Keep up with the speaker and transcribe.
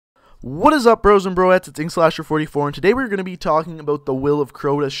What is up, bros and broettes? It's InkSlasher44, and today we're going to be talking about the Will of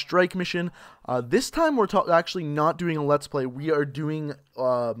Crota strike mission. This time we're actually not doing a Let's Play. We are doing,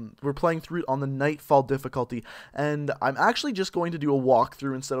 we're playing through it on the Nightfall difficulty, and I'm actually just going to do a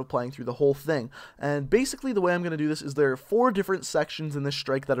walkthrough instead of playing through the whole thing. And basically the way I'm going to do this is there are 4 different sections in this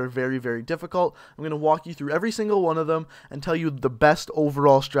strike that are very, very difficult. I'm going to walk you through every single one of them and tell you the best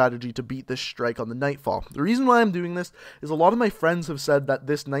overall strategy to beat this strike on the Nightfall. The reason why I'm doing this is a lot of my friends have said that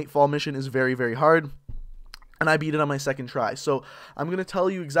this Nightfall mission is very, very hard, and I beat it on my second try. So I'm going to tell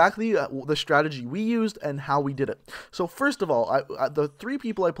you exactly the strategy we used and how we did it. So first of all, the 3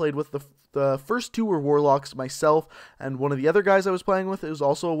 people I played with, the first 2 were warlocks, myself, and one of the other guys I was playing with is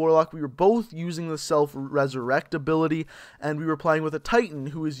also a warlock. We were both using the self-resurrect ability, and we were playing with a titan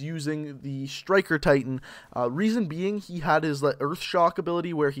who is using the striker titan. Reason being, he had his earth shock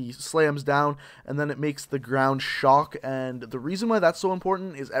ability where he slams down and then it makes the ground shock. And the reason why that's so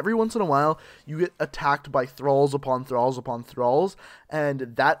important is every once in a while you get attacked by thralls upon thralls upon thralls, and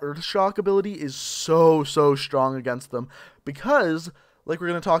that earth shock ability is so strong against them because, like we're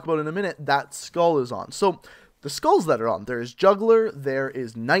going to talk about in a minute, that skull is on. So the skulls that are on, there is Juggler, there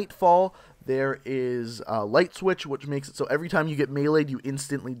is Nightfall, there is Light Switch, which makes it so every time you get meleeed, you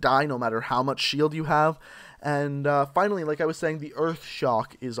instantly die no matter how much shield you have. And finally, like I was saying, the Earth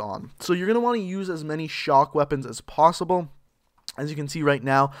Shock is on. So you're going to want to use as many shock weapons as possible. As you can see right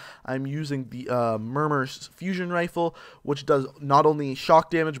now, I'm using the Murmur Fusion Rifle, which does not only shock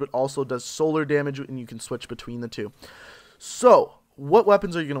damage, but also does solar damage, and you can switch between the 2. So what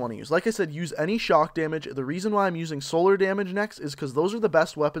weapons are you going to want to use? Like I said, use any shock damage. The reason why I'm using solar damage next is because those are the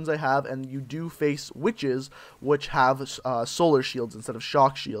best weapons I have, and you do face witches which have solar shields instead of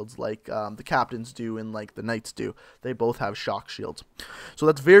shock shields like the captains do and like the knights do. They both have shock shields. So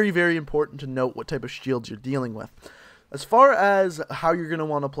that's very, very important to note what type of shields you're dealing with. As far as how you're going to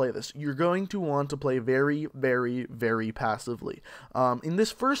want to play this, you're going to want to play very, very, very passively. In this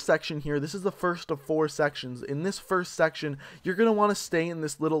first section here, this is the first of 4 sections. In this first section, you're going to want to stay in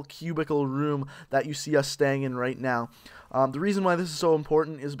this little cubicle room that you see us staying in right now. The reason why this is so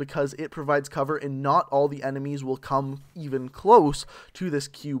important is because it provides cover, and not all the enemies will come even close to this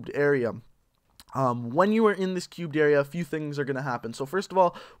cubed area. When you are in this cubed area, a few things are going to happen. So first of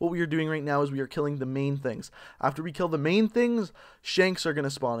all, what we are doing right now is we are killing the main things. After we kill the main things, shanks are going to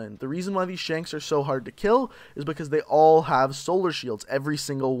spawn in. The reason why these shanks are so hard to kill is because they all have solar shields, every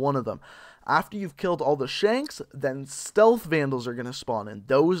single one of them. After you've killed all the shanks, then stealth vandals are going to spawn in.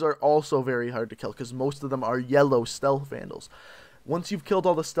 Those are also very hard to kill because most of them are yellow stealth vandals. Once you've killed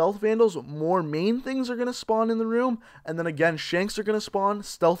all the stealth vandals, more main things are going to spawn in the room, and then again, shanks are going to spawn,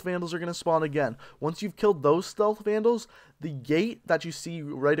 stealth vandals are going to spawn again. Once you've killed those stealth vandals, the gate that you see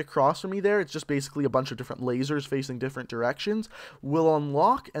right across from me there, it's just basically a bunch of different lasers facing different directions, will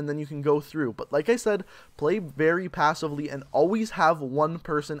unlock, and then you can go through. But like I said, play very passively and always have one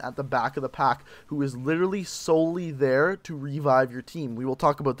person at the back of the pack who is literally solely there to revive your team. We will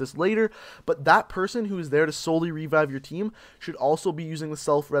talk about this later, but that person who is there to solely revive your team should also be using the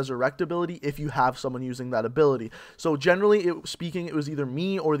self-resurrect ability if you have someone using that ability. So generally speaking, it was either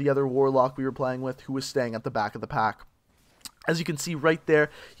me or the other warlock we were playing with who was staying at the back of the pack. As you can see right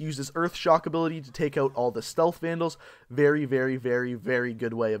there, he used his Earth Shock ability to take out all the Stealth Vandals. Very, very, very, very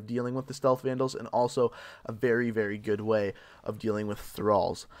good way of dealing with the Stealth Vandals, and also a very, very good way of dealing with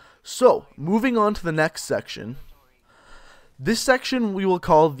Thralls. So, moving on to the next section. This section we will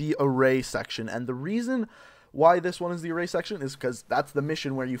call the Array section, and the reason why this one is the Array section is because that's the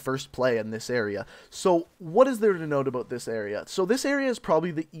mission where you first play in this area. So what is there to note about this area? So this area is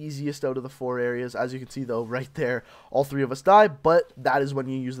probably the easiest out of the 4 areas. As you can see though, right there, all 3 of us die, but that is when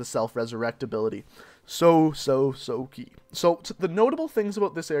you use the self-resurrect ability. So key. So the notable things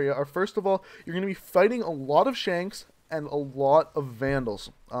about this area are, first of all, you're going to be fighting a lot of shanks and a lot of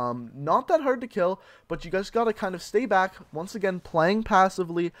vandals. Not that hard to kill, but you guys gotta kind of stay back, once again playing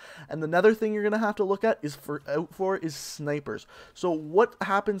passively. And another thing you're gonna have to look at is snipers. So what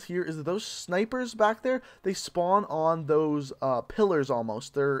happens here is that those snipers back there, they spawn on those pillars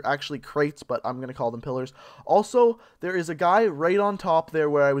almost. They're actually crates, but I'm gonna call them pillars. Also, there is a guy right on top there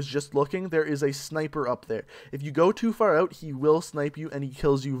where I was just looking. There is a sniper up there. If you go too far out, he will snipe you and he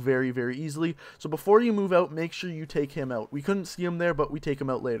kills you very, very easily. So before you move out, make sure you take him out. We couldn't see him there, but we take him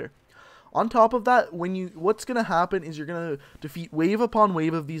out later. On top of that, what's going to happen is you're going to defeat wave upon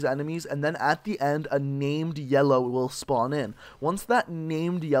wave of these enemies, and then at the end, a named yellow will spawn in. Once that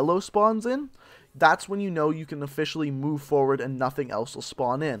named yellow spawns in, that's when you know you can officially move forward and nothing else will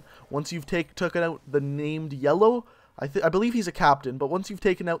spawn in. Once you've taken out the named yellow, I believe he's a captain, but once you've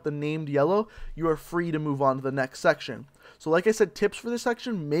taken out the named yellow, you are free to move on to the next section. So like I said, tips for this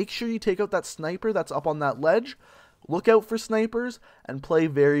section, make sure you take out that sniper that's up on that ledge, look out for snipers, and play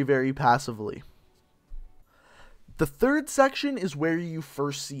very, very passively. The third section is where you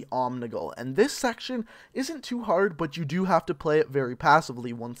first see Omnigul, and this section isn't too hard, but you do have to play it very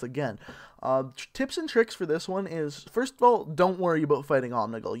passively once again. Tips and tricks for this one is, first of all, don't worry about fighting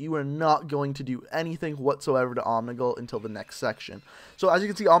Omnigul. You are not going to do anything whatsoever to Omnigul until the next section. So as you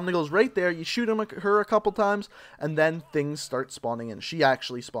can see, Omnigul's right there. You shoot her a couple times, and then things start spawning in. She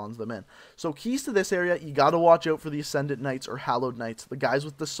actually spawns them in. So keys to this area, you gotta watch out for the Ascendant Knights or Hallowed Knights. The guys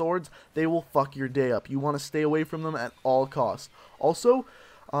with the swords, they will fuck your day up. You want to stay away from them at all costs. Also,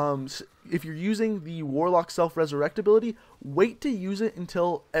 if you're using the Warlock Self-Resurrect ability, wait to use it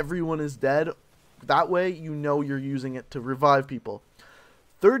until everyone is dead. That way you know you're using it to revive people.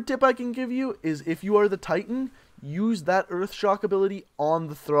 Third tip I can give you is, if you are the Titan, use that Earth Shock ability on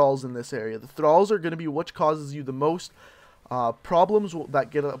the Thralls in this area. The Thralls are going to be what causes you the most problems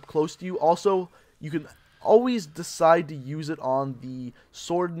that get up close to you. Also, you can always decide to use it on the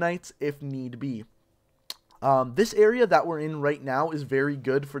Sword Knights if need be. This area that we're in right now is very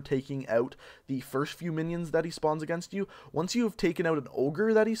good for taking out the first few minions that he spawns against you. Once you have taken out an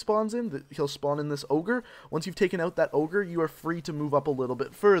ogre that he spawns in, he'll spawn in this ogre. Once you've taken out that ogre, you are free to move up a little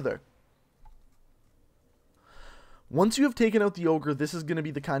bit further. Once you have taken out the ogre, this is going to be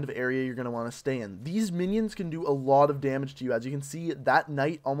the kind of area you're going to want to stay in. These minions can do a lot of damage to you. As you can see, that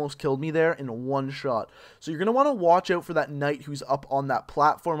knight almost killed me there in one shot. So you're going to want to watch out for that knight who's up on that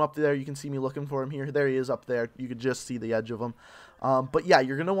platform up there. You can see me looking for him here. There he is up there. You could just see the edge of him. But yeah,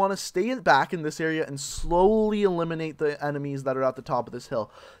 you're going to want to stay back in this area and slowly eliminate the enemies that are at the top of this hill.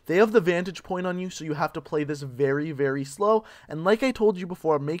 They have the vantage point on you, so you have to play this very, very slow. And like I told you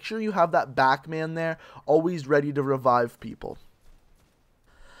before, make sure you have that back man there, always ready to revive people.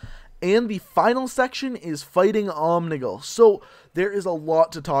 And the final section is fighting Omnigul. So there is a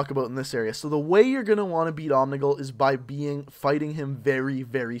lot to talk about in this area. So the way you're going to want to beat Omnigul is by fighting him very,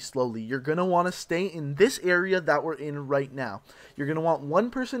 very slowly. You're going to want to stay in this area that we're in right now. You're going to want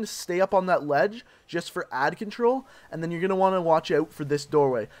one person to stay up on that ledge just for ad control, and then you're going to want to watch out for this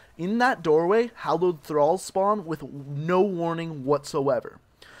doorway. In that doorway, Hallowed Thralls spawn with no warning whatsoever.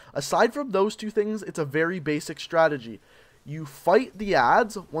 Aside from those two things, it's a very basic strategy. You fight the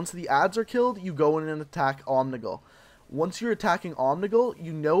ads. Once the ads are killed, you go in and attack Omnigul. Once you're attacking Omnigul,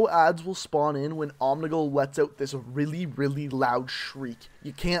 you know ads will spawn in when Omnigul lets out this really, really loud shriek.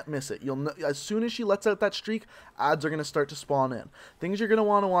 You can't miss it. You'll know, as soon as she lets out that shriek, ads are going to start to spawn in. Things you're going to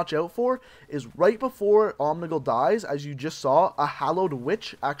want to watch out for is right before Omnigul dies, as you just saw, a Hallowed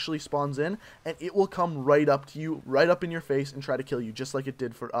Witch actually spawns in, and it will come right up to you, right up in your face, and try to kill you, just like it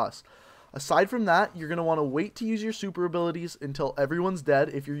did for us. Aside from that, you're going to want to wait to use your super abilities until everyone's dead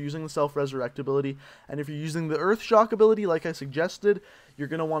if you're using the Self-Resurrect ability. And if you're using the Earth Shock ability like I suggested, you're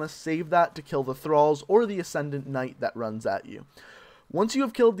going to want to save that to kill the Thralls or the Ascendant Knight that runs at you. Once you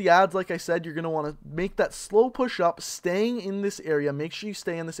have killed the ads, like I said, you're going to want to make that slow push up, staying in this area. Make sure you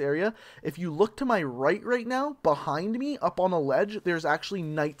stay in this area. If you look to my right now, behind me, up on a ledge, there's actually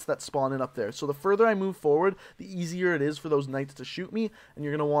knights that spawn in up there. So the further I move forward, the easier it is for those knights to shoot me, and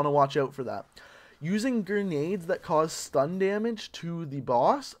you're going to want to watch out for that. Using grenades that cause stun damage to the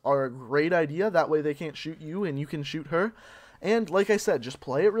boss are a great idea. That way they can't shoot you, and you can shoot her. And like I said, just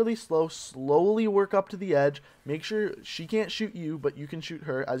play it really slow, slowly work up to the edge, make sure she can't shoot you, but you can shoot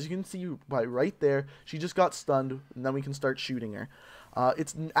her. As you can see by right there, she just got stunned, and then we can start shooting her.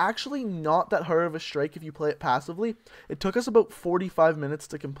 It's actually not that hard of a strike if you play it passively. It took us about 45 minutes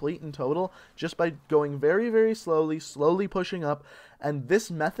to complete in total, just by going very, very slowly pushing up. And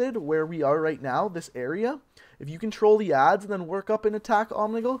this method, where we are right now, this area, if you control the ads and then work up and attack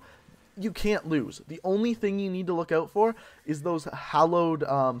Omnigul, you can't lose. The only thing you need to look out for is those Hallowed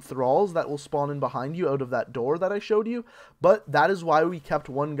Thralls that will spawn in behind you out of that door that I showed you. But that is why we kept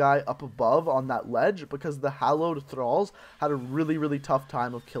one guy up above on that ledge, because the Hallowed Thralls had a really, really tough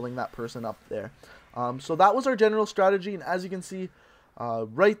time of killing that person up there. So that was our general strategy, and as you can see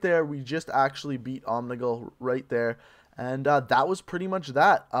right there, we just actually beat Omnigul right there. And that was pretty much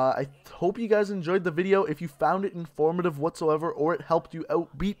that. I hope you guys enjoyed the video. If you found it informative whatsoever, or it helped you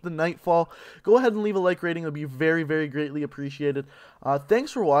outbeat the Nightfall, go ahead and leave a like rating. It would be very, very greatly appreciated.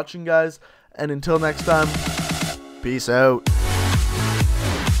 Thanks for watching, guys. And until next time, peace out.